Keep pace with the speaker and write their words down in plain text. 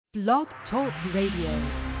Blog Talk Radio.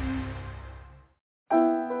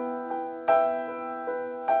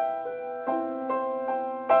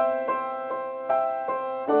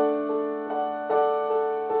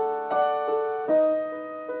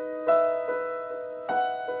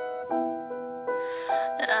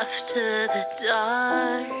 After the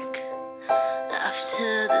dark,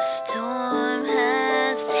 after the storm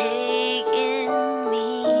has taken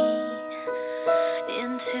me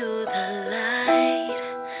into the light,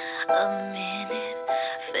 a minute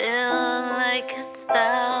felt like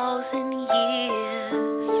 1,000 years,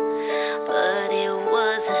 but it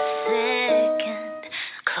was a second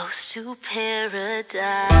close to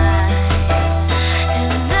paradise.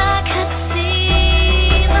 And I could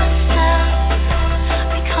see myself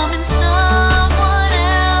becoming someone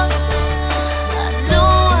else. I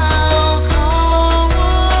know I'll go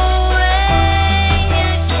away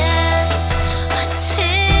again.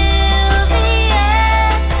 Until the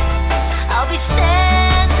end, I'll be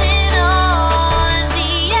standing on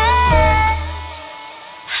the edge.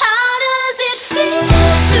 How does it feel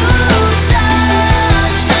to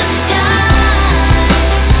touch the sky?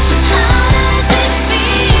 How does it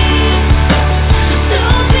feel to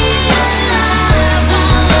be alive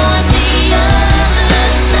on the other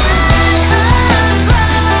side across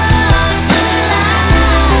the line?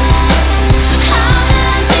 How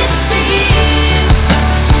does it feel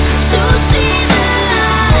to see the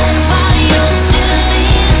light while you're still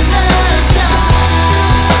in the dark?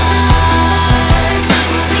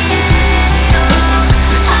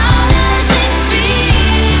 How does it feel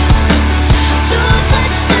to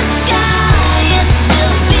touch the sky and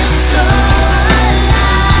still feel so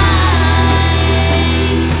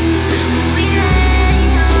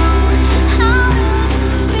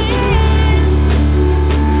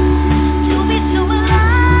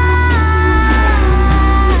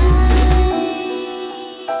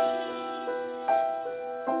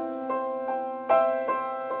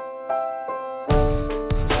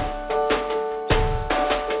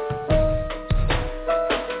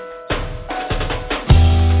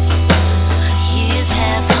Years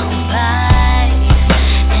have gone by,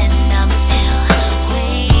 and I'm still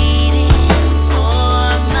waiting for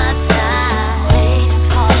my time.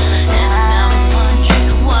 And I'm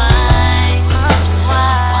wondering why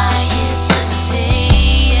is the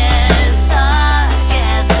day as dark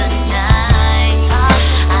as the night?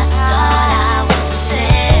 I thought I was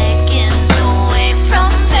seconds away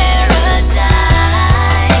from paradise,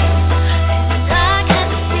 and I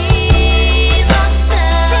could see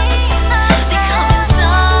myself becoming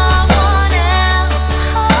someone else.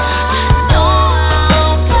 I know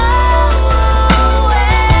I'll go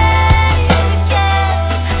away again.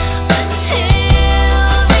 Until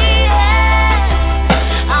the end,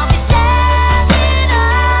 I'll be standing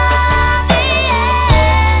on the edge.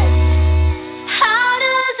 How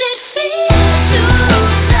does it feel to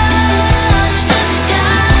touch the sky?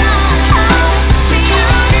 How does it feel to be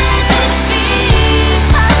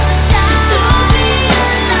alive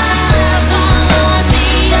on the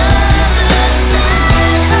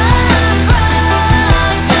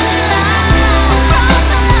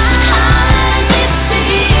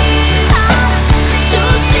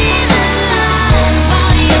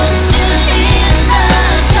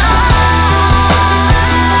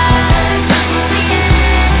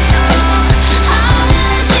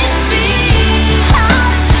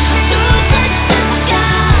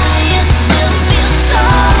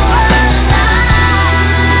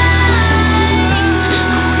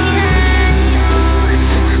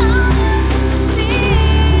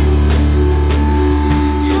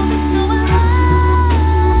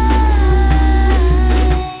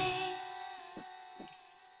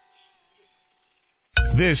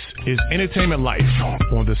This is Entertainment Life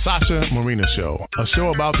on the Sasha Marina Show, a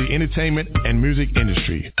show about the entertainment and music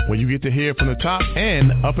industry, where you get to hear from the top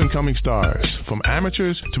and up-and-coming stars, from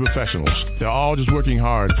amateurs to professionals. They're all just working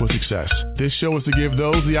hard for success. This show is to give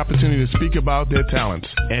those the opportunity to speak about their talents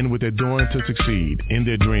and what they're doing to succeed in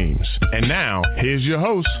their dreams. And now, here's your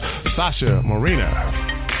host, Sasha Marina.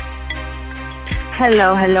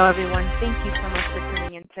 Hello, everyone. Thank you so much for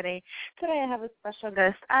tuning in today. Today I have a special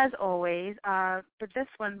guest, as always, but this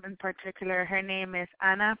one in particular, her name is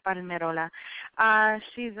Ana Palmerola.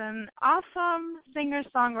 She's an awesome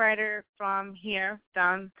singer-songwriter from here,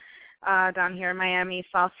 down here in Miami,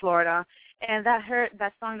 South Florida. And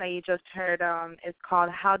that song that you just heard is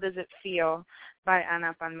called "How Does It Feel" by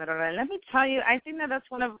Ana Palmerola. And let me tell you, I think that's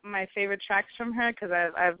one of my favorite tracks from her because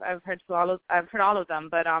I've heard all of them,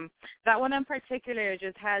 but that one in particular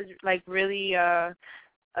just has like really a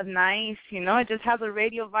nice, it just has a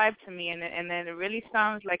radio vibe to me, and then it really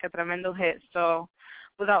sounds like a tremendo hit. So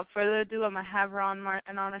without further ado, I'm going to have her on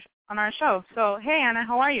our show. So, hey, Anna,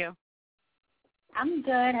 how are you? I'm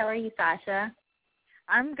good. How are you, Sasha?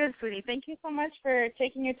 I'm good, sweetie. Thank you so much for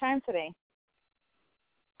taking your time today.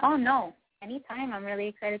 Oh, no. Anytime. I'm really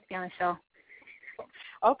excited to be on the show.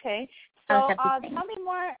 Okay. So tell me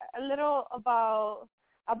a little about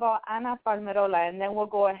Ana Palmerola, and then we'll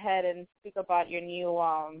go ahead and speak about your new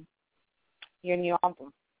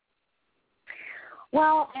album.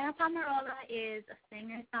 Well, Ana Palmerola is a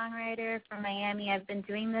singer-songwriter from Miami. I've been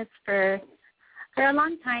doing this for a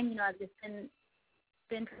long time. You know, I've just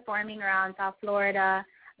been performing around South Florida,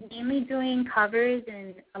 mainly doing covers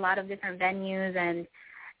in a lot of different venues, and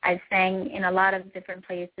I've sang in a lot of different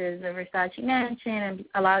places, the Versace Mansion and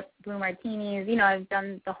a lot of Blue Martinis. You know, I've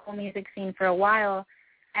done the whole music scene for a while,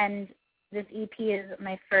 and this EP is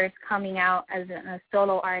my first coming out as a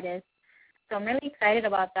solo artist. So I'm really excited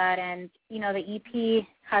about that, and you know, the EP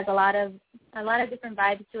has a lot of different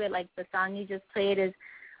vibes to it. Like the song you just played is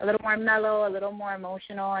a little more mellow, a little more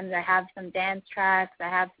emotional, and I have some dance tracks, I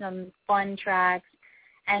have some fun tracks,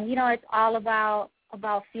 and you know, it's all about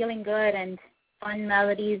feeling good and fun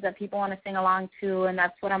melodies that people want to sing along to, and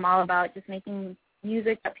that's what I'm all about, just making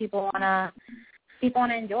music that people want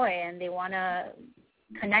to enjoy and they want to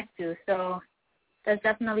connect to. So that's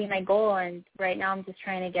definitely my goal, and right now I'm just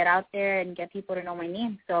trying to get out there and get people to know my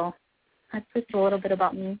name. So that's just a little bit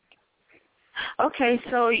about me. Okay,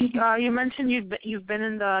 so you mentioned you've been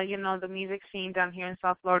in the music scene down here in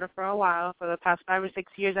South Florida for a while, for the past 5 or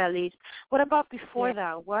 6 years at least. What about before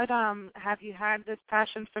that? What have you had this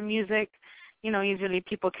passion for music? You know, usually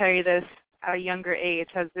people carry this at a younger age.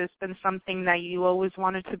 Has this been something that you always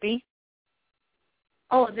wanted to be?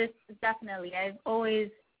 Oh, this definitely. I've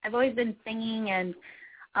always been singing and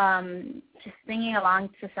just singing along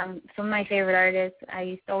to some of my favorite artists. I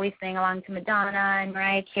used to always sing along to Madonna and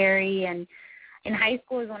Mariah Carey, and in high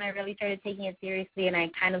school is when I really started taking it seriously, and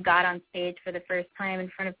I kind of got on stage for the first time in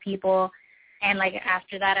front of people. And like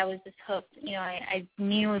after that, I was just hooked. You know, I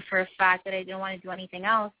knew for a fact that I didn't want to do anything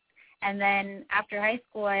else. And then after high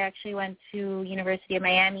school, I actually went to University of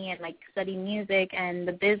Miami and like studied music and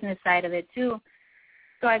the business side of it too.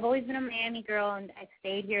 So I've always been a Miami girl, and I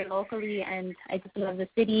stayed here locally, and I just love the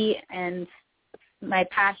city and my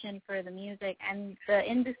passion for the music and the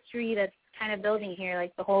industry that's kind of building here.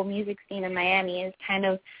 Like the whole music scene in Miami is kind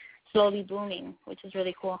of slowly booming, which is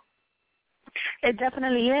really cool. It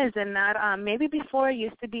definitely is, and that maybe before it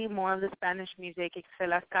used to be more of the Spanish music, que se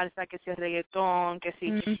la salsa, que se reggaeton, que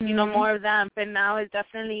si, you know, more of them. But now it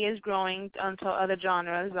definitely is growing onto other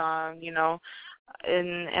genres, you know.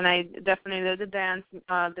 And I definitely love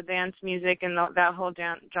the dance music, and that whole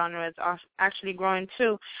genre is actually growing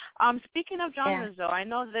too. Speaking of genres, though, I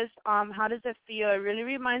know this. How does it feel? It really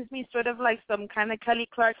reminds me sort of like some kind of Kelly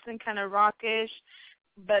Clarkson, kind of rockish,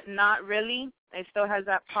 but not really. It still has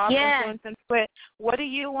that pop influence into it. What do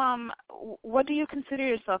you consider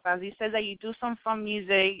yourself as? You said that you do some fun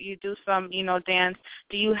music, you do some, you know, dance.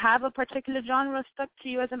 Do you have a particular genre stuck to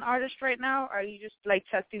you as an artist right now, or are you just like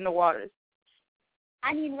testing the waters?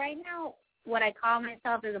 I mean, right now, what I call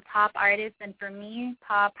myself is a pop artist, and for me,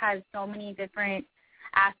 pop has so many different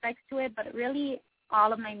aspects to it, but really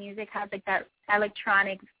all of my music has like that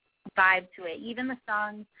electronic vibe to it. Even the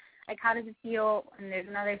songs, like How Does It Feel, and there's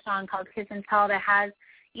another song called Kiss and Tell that has,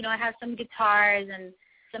 you know, it has some guitars and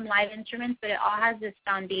some live instruments, but it all has this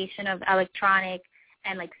foundation of electronic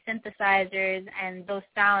and like synthesizers and those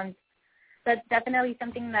sounds. That's definitely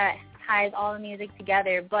something that ties all the music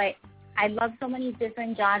together, but I love so many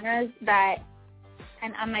different genres that,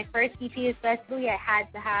 and on my first EP especially, I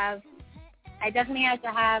definitely had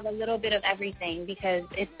to have a little bit of everything, because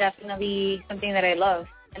it's definitely something that I love.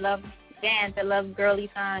 I love dance, I love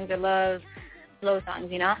girly songs, I love slow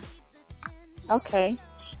songs, you know? Okay.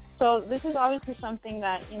 So this is obviously something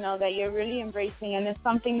that, you know, that you're really embracing, and it's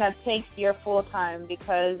something that takes your full time,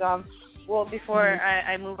 because well, before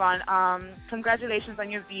I move on, congratulations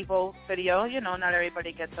on your Vivo video. You know, not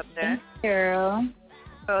everybody gets up there. Thank you.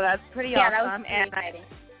 So that's pretty awesome. That was pretty exciting.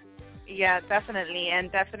 Yeah, definitely.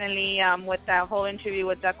 And definitely with that whole interview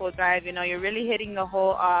with Deco Drive, you know, you're really hitting the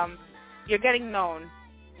whole, you're getting known,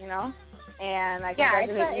 you know? And I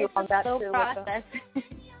congratulate you on that, too. It's a slow process.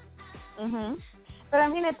 But, I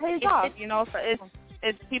mean, it pays off, you know.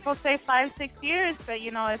 It's people say 5-6 years, but, you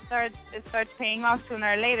know, it starts paying off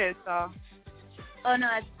sooner or later, so. Oh, no,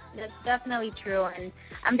 that's definitely true. And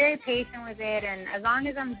I'm very patient with it. And as long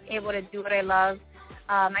as I'm able to do what I love,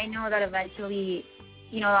 I know that eventually,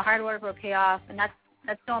 you know, the hard work will pay off. And that's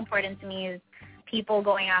so important to me, is people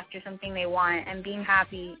going after something they want and being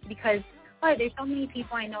happy. Because But there's so many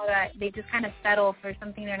people I know that they just kind of settle for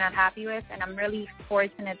something they're not happy with, and I'm really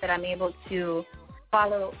fortunate that I'm able to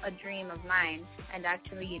follow a dream of mine and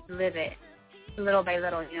actually live it little by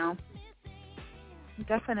little, you know.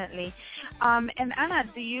 Definitely. And Anna,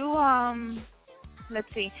 do you let's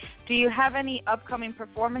see, do you have any upcoming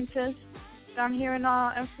performances down here in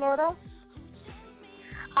Florida?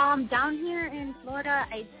 Down here in Florida,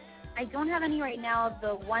 I don't have any right now.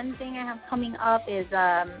 The one thing I have coming up is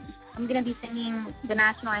I'm going to be singing the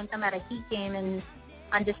national anthem at a Heat game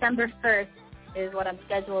on December 1st is what I'm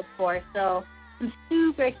scheduled for. So I'm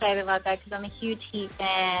super excited about that because I'm a huge Heat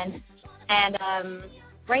fan. And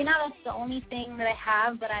right now that's the only thing that I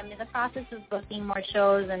have, but I'm in the process of booking more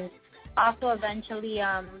shows and also eventually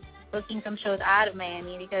booking some shows out of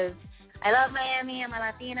Miami because I love Miami. I'm a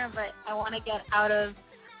Latina, but I want to get out of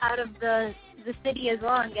the city as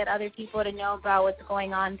well and get other people to know about what's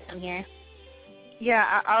going on down here.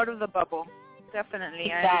 Yeah, out of the bubble. Definitely,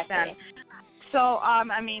 exactly. I understand. So,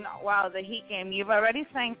 I mean, wow, the Heat game. You've already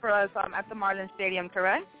sang for us at the Marlins Stadium,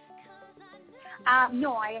 correct?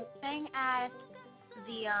 No, I sang at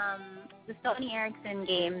the Sony Ericsson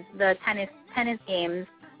games, the tennis games.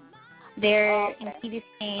 They're in Key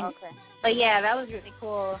Biscayne. Okay. But yeah, that was really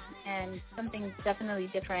cool and something definitely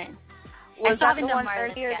different. Was that the one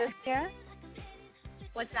earlier this year?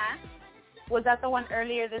 What's that? Was that the one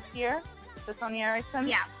earlier this year, the Sony Ericsson?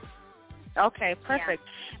 Yeah. Okay, perfect.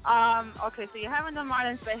 Yeah. Okay, so you're having the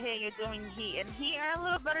Marlins, but hey, you're doing Heat, and Heat are a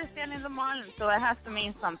little better standing the Marlins, so it has to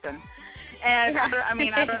mean something. And I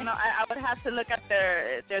don't know. I would have to look at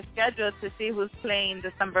their schedule to see who's playing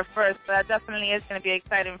December 1st, but that definitely is going to be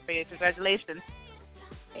exciting for you. Congratulations.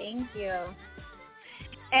 Thank you.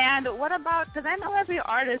 And what about, because I know every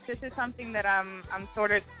artist, this is something that I'm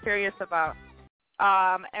sort of curious about.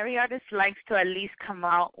 Every artist likes to at least come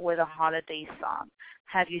out with a holiday song.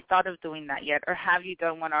 Have you thought of doing that yet, or have you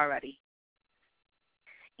done one already?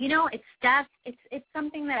 You know, it's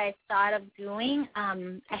something that I've thought of doing.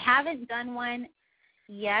 I haven't done one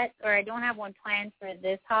yet, or I don't have one planned for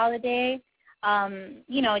this holiday.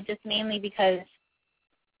 You know, just mainly because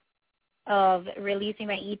of releasing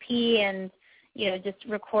my EP and, you know, just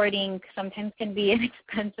recording sometimes can be an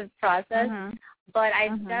expensive process. Mm-hmm. But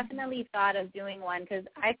I've definitely thought of doing one because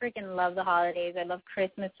I freaking love the holidays. I love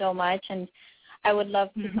Christmas so much, and I would love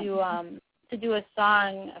to do a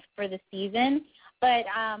song for the season. But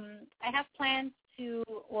I have plans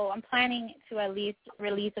I'm planning to at least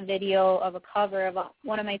release a video of a cover of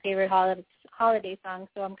one of my favorite holiday songs.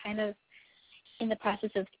 So I'm kind of in the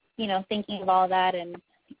process of, you know, thinking of all that and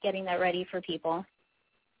getting that ready for people.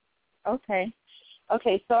 Okay.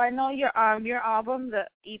 Okay, so I know your album, the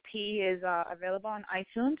EP, is available on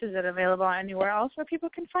iTunes. Is it available anywhere else where people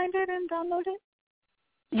can find it and download it?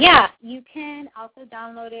 Yeah, you can also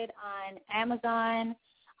download it on Amazon,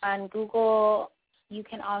 on Google. You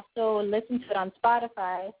can also listen to it on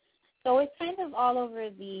Spotify. So it's kind of all over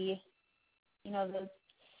the, you know, the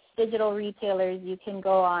digital retailers. You can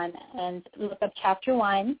go on and look up Chapter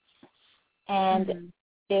 1, and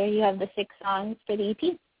there you have the 6 songs for the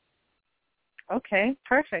EP. Okay,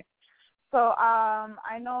 perfect. So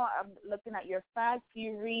I know I'm looking at your facts.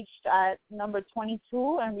 You reached at number 22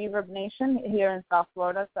 in Reverb Nation here in South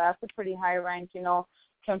Florida, so that's a pretty high rank, you know,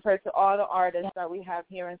 compared to all the artists that we have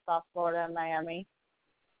here in South Florida and Miami.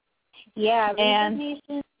 Yeah, Reverb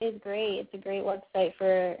Nation is great. It's a great website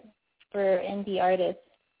for indie artists.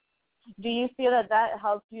 Do you feel that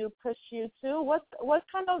helped you push you too? What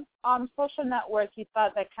kind of social network you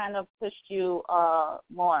thought that kind of pushed you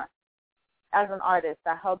more as an artist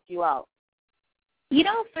that helped you out? You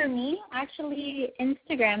know, for me, actually,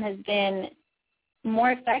 Instagram has been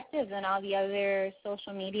more effective than all the other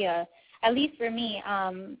social media, at least for me.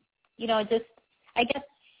 You know, just, I guess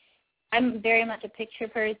I'm very much a picture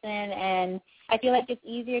person, and I feel like it's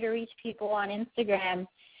easier to reach people on Instagram.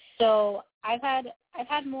 So I've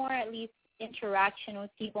had more, at least, interaction with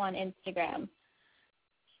people on Instagram.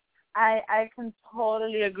 I can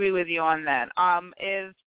totally agree with you on that.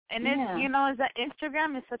 You know, is that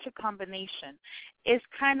Instagram is such a combination. It's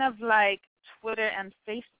kind of like Twitter and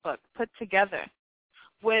Facebook put together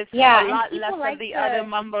with a lot less of the other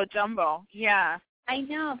mumbo jumbo. Yeah. I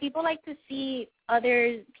know. People like to see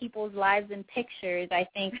other people's lives in pictures, I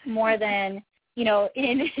think, more than, you know,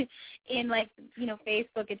 in like, you know,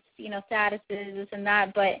 Facebook, it's, you know, statuses, this and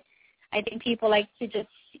that. But I think people like to just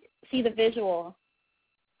see the visual.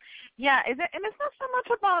 Yeah, and it's not so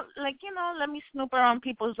much about, like, you know, let me snoop around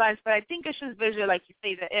people's lives, but I think it's just visual, like you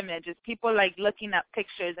say, the image. It's people, like, looking at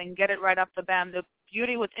pictures and get it right off the bat. The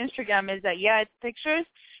beauty with Instagram is that, yeah, it's pictures,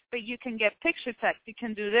 but you can get picture text. You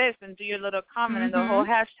can do this and do your little comment and the whole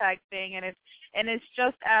hashtag thing, and it's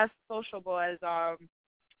just as sociable as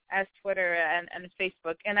Twitter and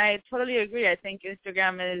Facebook. And I totally agree. I think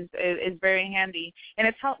Instagram is very handy, and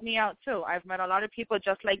it's helped me out too. I've met a lot of people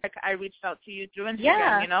just like I reached out to you through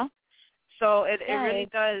Instagram, you know. So it really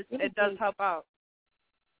does. It does help out.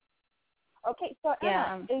 Okay, so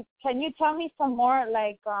Anna, can you tell me some more,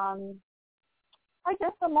 like, I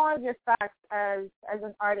guess some more of your facts as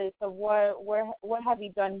an artist of what have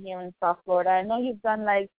you done here in South Florida? I know you've done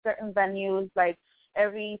like certain venues, like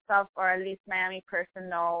every South or at least Miami person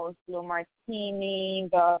knows Blue Martini,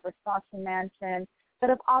 the Versace Mansion. But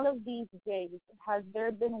of all of these days, has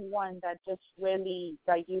there been one that just really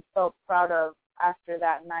that you felt proud of after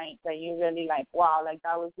that night, that you really like, wow, like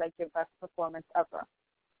that was like your best performance ever?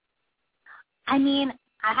 I mean,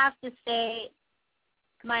 I have to say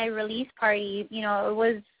my release party, you know, it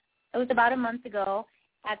was about a month ago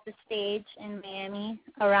at the stage in Miami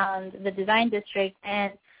around the Design District.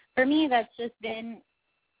 And for me, that's just been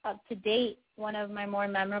up to date one of my more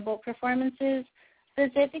memorable performances,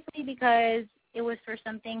 specifically because it was for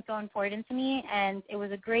something so important to me, and it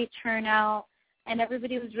was a great turnout, and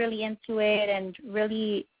everybody was really into it and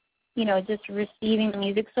really, you know, just receiving the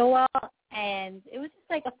music so well. And it was just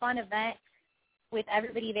like a fun event with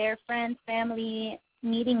everybody there, friends, family,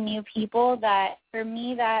 meeting new people. That for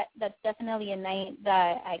me, that's definitely a night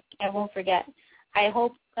that I won't forget. I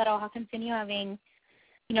hope that I'll continue having,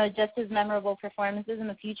 you know, just as memorable performances in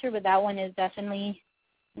the future, but that one is definitely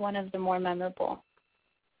one of the more memorable.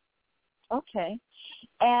 Okay.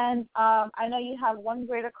 And I know you have one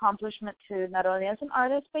great accomplishment too, not only as an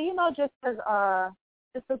artist, but, you know, just as a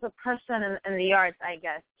person in the arts, I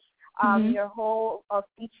guess. Your whole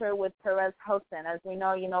feature with Perez Hilton. As we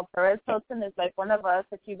know, you know, Perez Hilton is like one of us,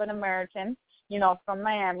 a Cuban American, you know, from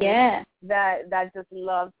Miami, that just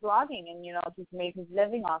loves blogging and, you know, just makes his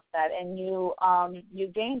living off that. And you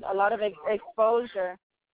gained a lot of exposure.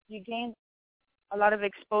 You gained a lot of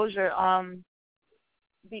exposure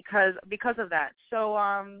because of that. So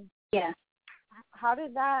how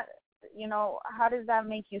did that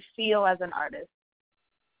make you feel as an artist?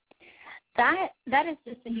 That is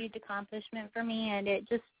just a huge accomplishment for me, and it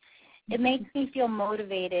makes me feel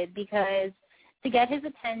motivated, because to get his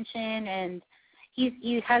attention, and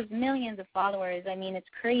he has millions of followers. I mean, it's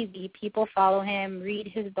crazy. People follow him, read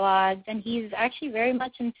his blogs, and he's actually very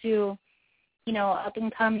much into, you know, up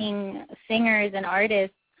and coming singers and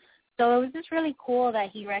artists. So it was just really cool that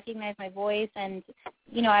he recognized my voice. And,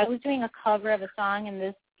 you know, I was doing a cover of a song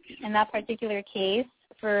in that particular case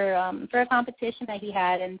for a competition that he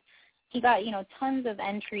had, and he got, you know, tons of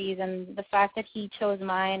entries, and the fact that he chose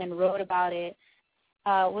mine and wrote about it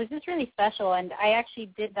was just really special. And I actually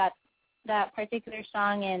did that particular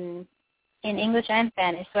song in English and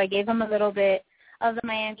Spanish, so I gave him a little bit of the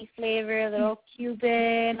Miami flavor, a little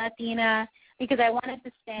Cuban, Latina, because I wanted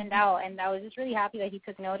to stand out, and I was just really happy that he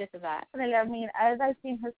took notice of that. I mean, as I've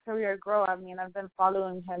seen his career grow, I mean, I've been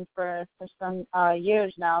following him for some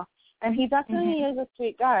years now, and he definitely is a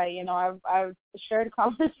sweet guy. You know, I've shared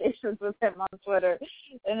conversations with him on Twitter,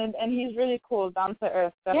 and he's really cool, down to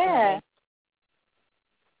earth, definitely.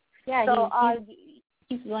 Yeah, so,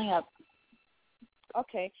 he's blowing up.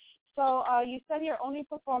 Okay. So you said your only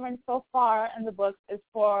performance so far in the books is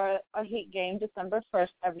for A Hate Game, December 1st,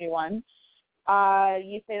 everyone.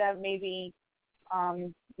 You say that maybe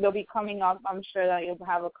they'll be coming up. I'm sure that you'll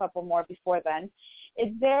have a couple more before then.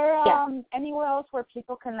 Is there anywhere else where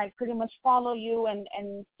people can, like, pretty much follow you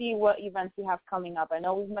and see what events you have coming up? I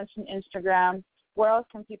know we've mentioned Instagram. Where else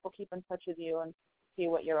can people keep in touch with you and see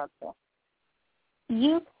what you're up to?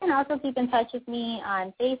 You can also keep in touch with me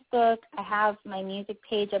on Facebook. I have my music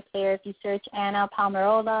page up there. If you search Anna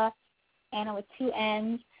Palmerola, Anna with 2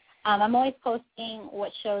 N's. I'm always posting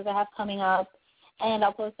what shows I have coming up, and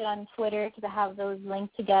I'll post it on Twitter because I have those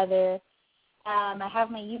linked together. I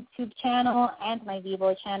have my YouTube channel and my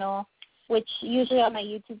Vivo channel, which usually on my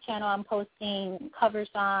YouTube channel I'm posting cover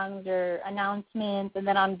songs or announcements, and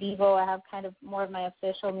then on Vivo I have kind of more of my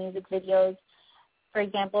official music videos. For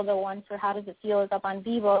example, the one for How Does It Feel is up on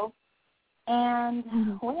Vivo. And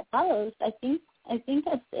what else? I think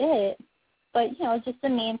that's it. But, you know, just the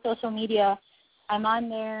main social media, I'm on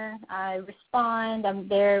there. I respond. I'm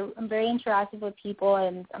there. I'm very interactive with people,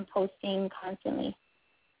 and I'm posting constantly.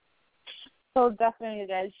 So definitely, you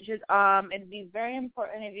guys should. It'd be very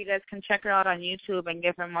important if you guys can check her out on YouTube and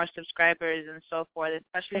give her more subscribers and so forth,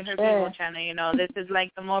 especially her Vivo channel. You know, this is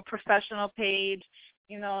like the more professional page.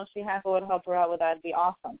 You know, she has to help her out with that. It'd be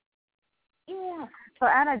awesome. Yeah. So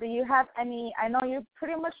Anna, do you have any? I know you're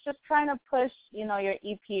pretty much just trying to push, you know, your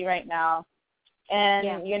EP right now.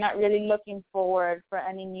 and you're not really looking forward for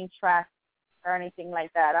any new tracks or anything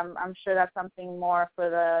like that. I'm sure that's something more for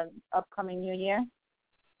the upcoming new year.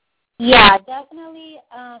 Yeah, definitely.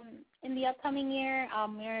 In the upcoming year,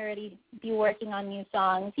 we'll already be working on new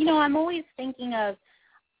songs. I'm always thinking of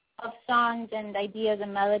songs and ideas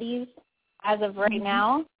and melodies as of right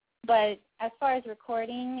now. But as far as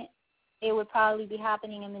recording, it would probably be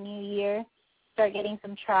happening in the new year. Start getting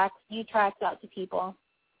some new tracks out to people.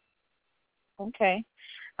 Okay.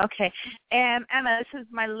 And Anna, this is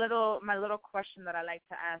my little question that I like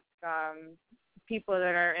to ask people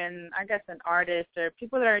that are in artists or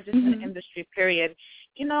people that are just in the industry, period.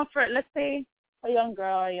 For, let's say, a young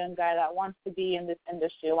girl or a young guy that wants to be in this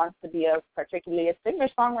industry, wants to be particularly a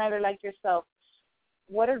singer-songwriter like yourself,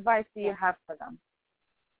 what advice do you have for them?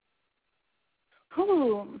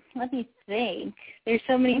 Let me think. There's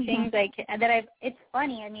so many things it's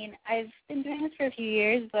funny. I mean, I've been doing this for a few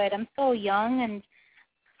years, but I'm so young and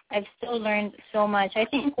I've still learned so much. I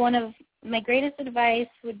think one of my greatest advice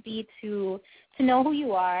would be to know who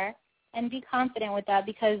you are and be confident with that,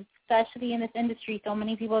 because especially in this industry, so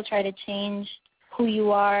many people try to change who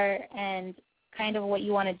you are and kind of what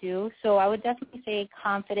you want to do. So I would definitely say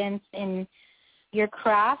confidence in your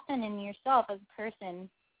craft and in yourself as a person.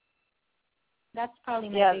 That's probably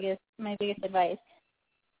my biggest advice.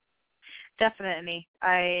 Definitely.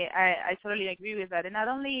 I totally agree with that. And not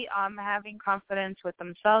only having confidence with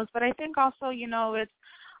themselves, but I think also, it's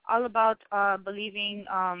all about believing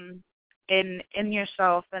in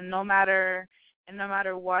yourself, and no matter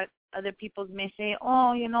what other people may say,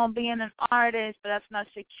 being an artist, but that's not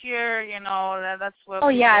secure, that's what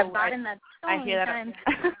I've gotten that so I hear many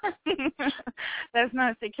that. That's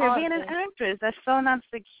not secure. Being an actress, that's so not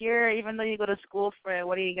secure, even though you go to school for it.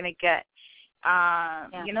 What are you going to get?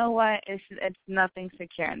 You know what? It's nothing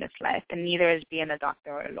secure in this life, and neither is being a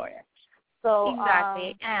doctor or a lawyer. So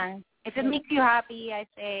exactly. And if it makes you happy, I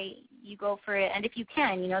say you go for it. And if you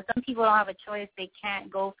can, some people don't have a choice; they can't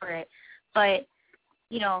go for it. But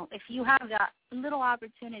if you have that little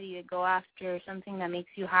opportunity to go after something that makes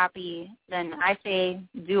you happy, then I say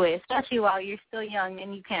do it, especially while you're still young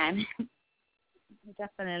and you can.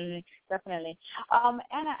 Definitely.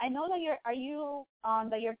 Anna, I know that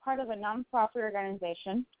you're part of a nonprofit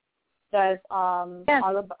organization that's all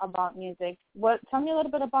about music. Tell me a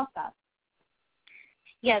little bit about that.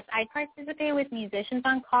 Yes, I participate with Musicians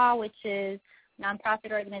on Call, which is a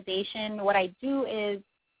nonprofit organization. What I do is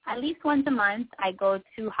at least once a month I go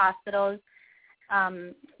to hospitals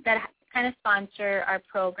that kind of sponsor our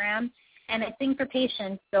program, and I sing for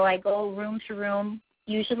patients. So I go room to room,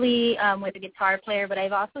 usually with a guitar player, but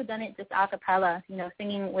I've also done it just a cappella,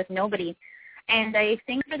 singing with nobody. And I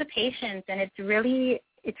sing for the patients, and it's really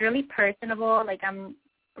personable. Like, I'm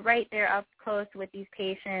right there up close with these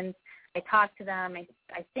patients. I talk to them,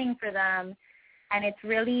 I sing for them, and it's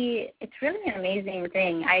really an amazing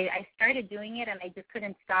thing. I started doing it, and I just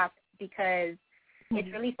couldn't stop because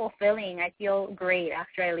it's really fulfilling. I feel great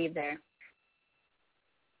after I leave there.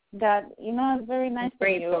 That, it's very nice of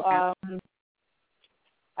you.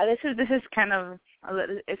 This is kind of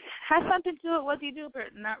it has something to do with what you do,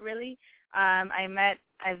 but not really. I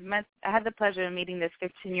had the pleasure of meeting this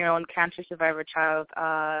 15-year-old cancer survivor child.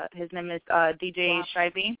 His name is DJ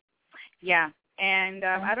Shivey. Yeah. And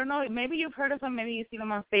I don't know, maybe you've heard of him, maybe you've seen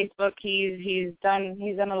him on Facebook. He's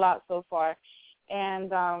done a lot so far.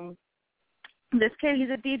 And this kid,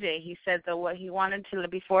 he's a DJ. He said that what he wanted to,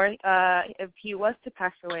 before, if he was to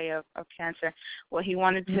pass away of cancer, what he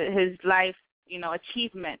wanted to, his life,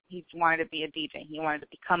 achievement, he wanted to be a DJ. He wanted to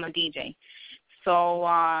become a DJ. So,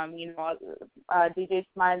 DJ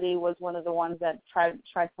Smiley was one of the ones that tried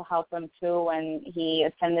to help him too, and he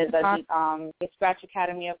attended the Scratch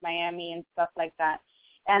Academy of Miami and stuff like that.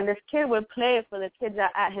 And this kid would play for the kids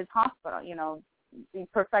at his hospital,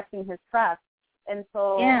 perfecting his craft. And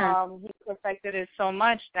so he perfected it so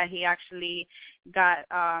much that he actually got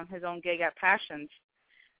his own gig at Passions.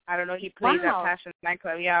 I don't know, he plays at Passions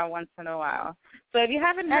nightclub, once in a while. So if you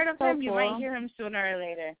haven't heard of him, you might hear him sooner or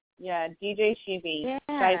later. Yeah, DJ Shivey. Yeah,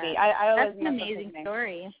 I always that's an amazing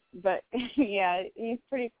story. But, he's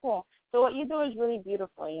pretty cool. So what you do is really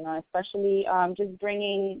beautiful, especially just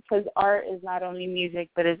bringing, because art is not only music,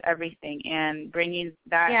 but is everything, and bringing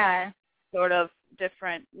that sort of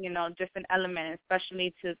different element,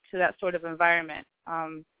 especially to that sort of environment.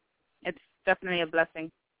 It's definitely a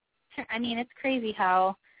blessing. I mean, it's crazy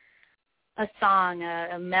how a song,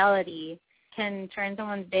 a melody can turn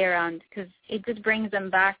someone's day around, because it just brings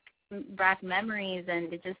them back memories,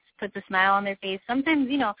 and it just puts a smile on their face. Sometimes,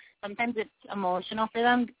 it's emotional for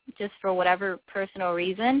them just for whatever personal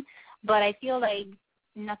reason, but I feel like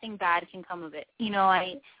nothing bad can come of it.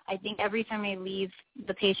 I think every time I leave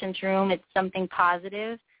the patient's room, it's something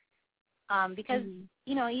positive. Because,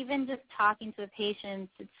 even just talking to the patients,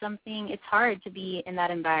 it's hard to be in that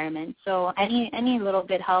environment. So any little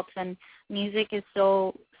bit helps, and music is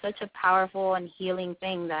such a powerful and healing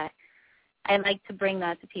thing that I like to bring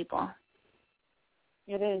that to people.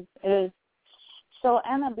 It is. So,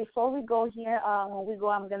 Anna, before we go here, when we go,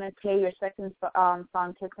 I'm going to play your second song,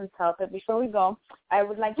 Kiss and Tell. But before we go, I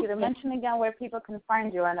would like you to mention again where people can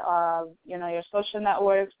find you and, your social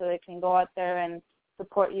networks so they can go out there and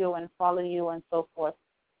support you and follow you and so forth.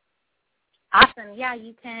 Awesome. Yeah,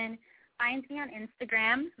 you can find me on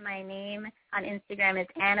Instagram. My name on Instagram is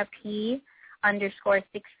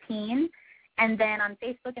AnnaP_16. And then on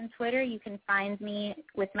Facebook and Twitter, you can find me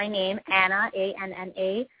with my name, Anna,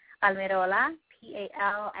 ANNA, Palmerola,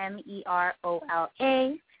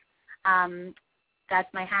 PALMEROLA.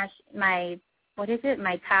 That's my my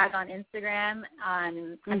tag on Instagram,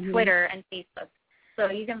 on Twitter and Facebook. So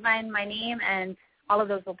you can find my name and all of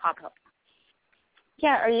those will pop up.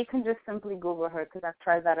 Yeah, or you can just simply Google her because I've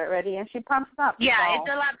tried that already and she pops up. Yeah, so. It's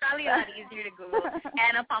probably a lot easier to Google.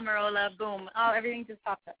 Anna Palmerola, boom. Oh, everything just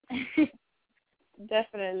pops up.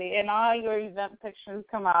 Definitely. And all your event pictures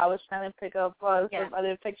come out. I was trying to pick up some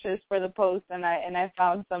other pictures for the post and I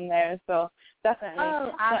found some there. So definitely.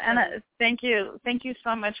 Oh, awesome. So Anna, thank you. Thank you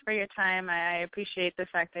so much for your time. I appreciate the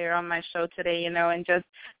fact that you're on my show today, and just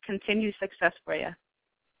continued success for you.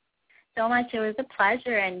 So much. It was a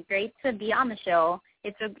pleasure and great to be on the show.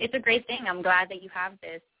 It's a great thing. I'm glad that you have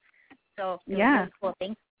this. So really cool.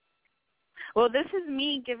 Thanks. Well, this is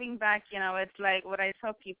me giving back. It's like what I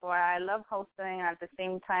tell people. I love hosting and at the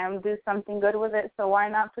same time do something good with it. So why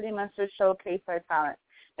not pretty much just showcase our talent?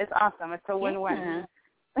 It's awesome. It's a win-win.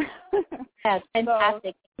 That's fantastic.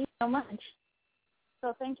 Thank you so much.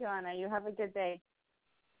 So thank you, Anna. You have a good day.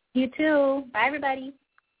 You too. Bye, everybody.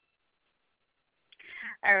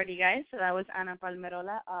 Alrighty, guys. So that was Anna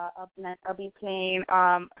Palmerola. Up next, I'll be playing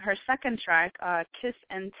her second track, Kiss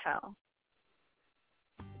and Tell.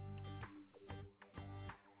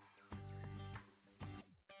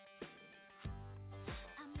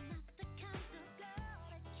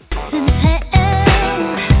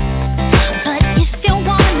 But if you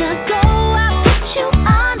wanna go, I'll put you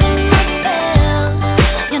under my spell.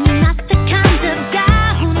 You're not the kind of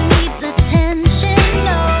guy who needs attention,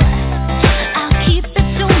 no. I'll keep it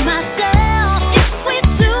to myself if we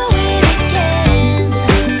do it again.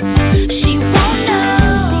 She won't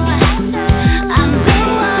know I'm the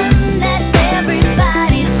one that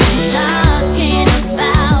everybody's been talking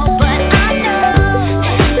about, but I know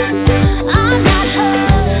I'm not her.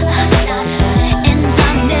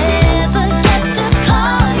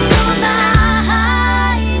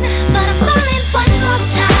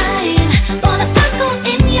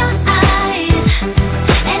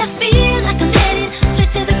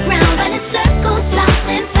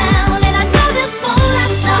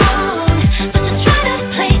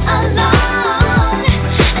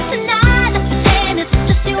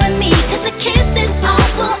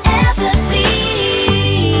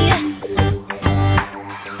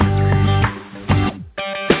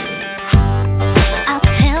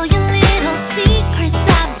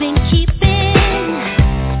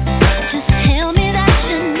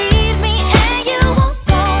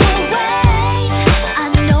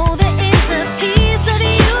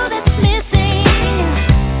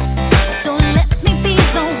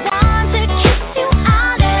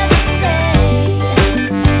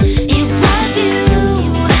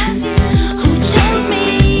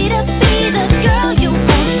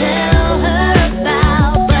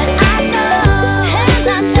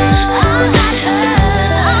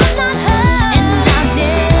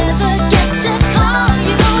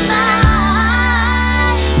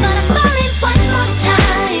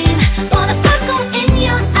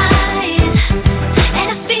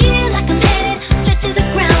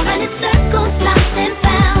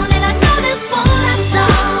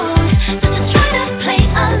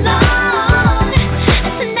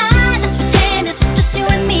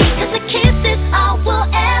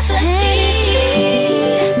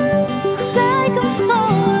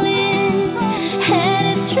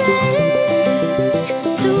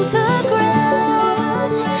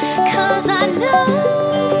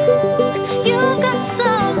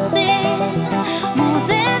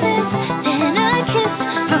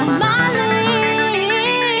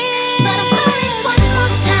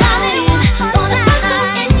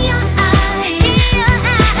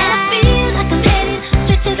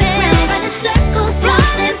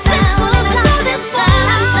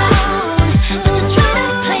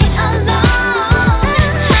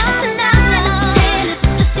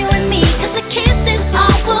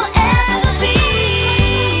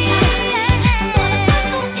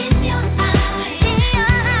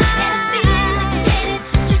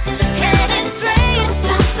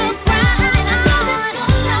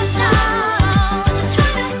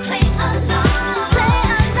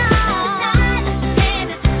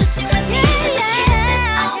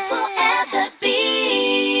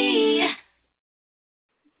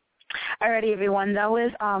 Alrighty, everyone. That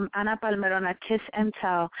was Ana Palmerola, Kiss and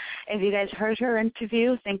Tell. If you guys heard her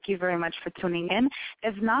interview, thank you very much for tuning in.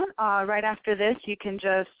 If not, right after this, you can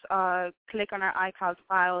just click on our iCloud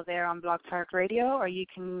file there on Blog Talk Radio, or you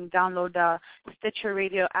can download the Stitcher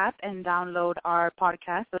Radio app and download our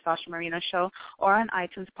podcast, The Sasha Marino Show, or an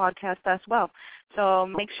iTunes podcast as well. So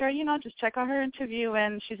make sure, just check out her interview,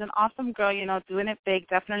 and she's an awesome girl, doing it big,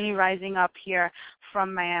 definitely rising up here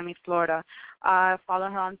from Miami, Florida. Follow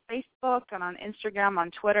her on Facebook and on Instagram,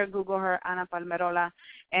 on Twitter. Google her, Ana Palmerola,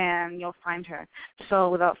 and you'll find her. So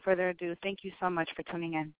without further ado, thank you so much for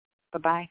tuning in. Bye-bye.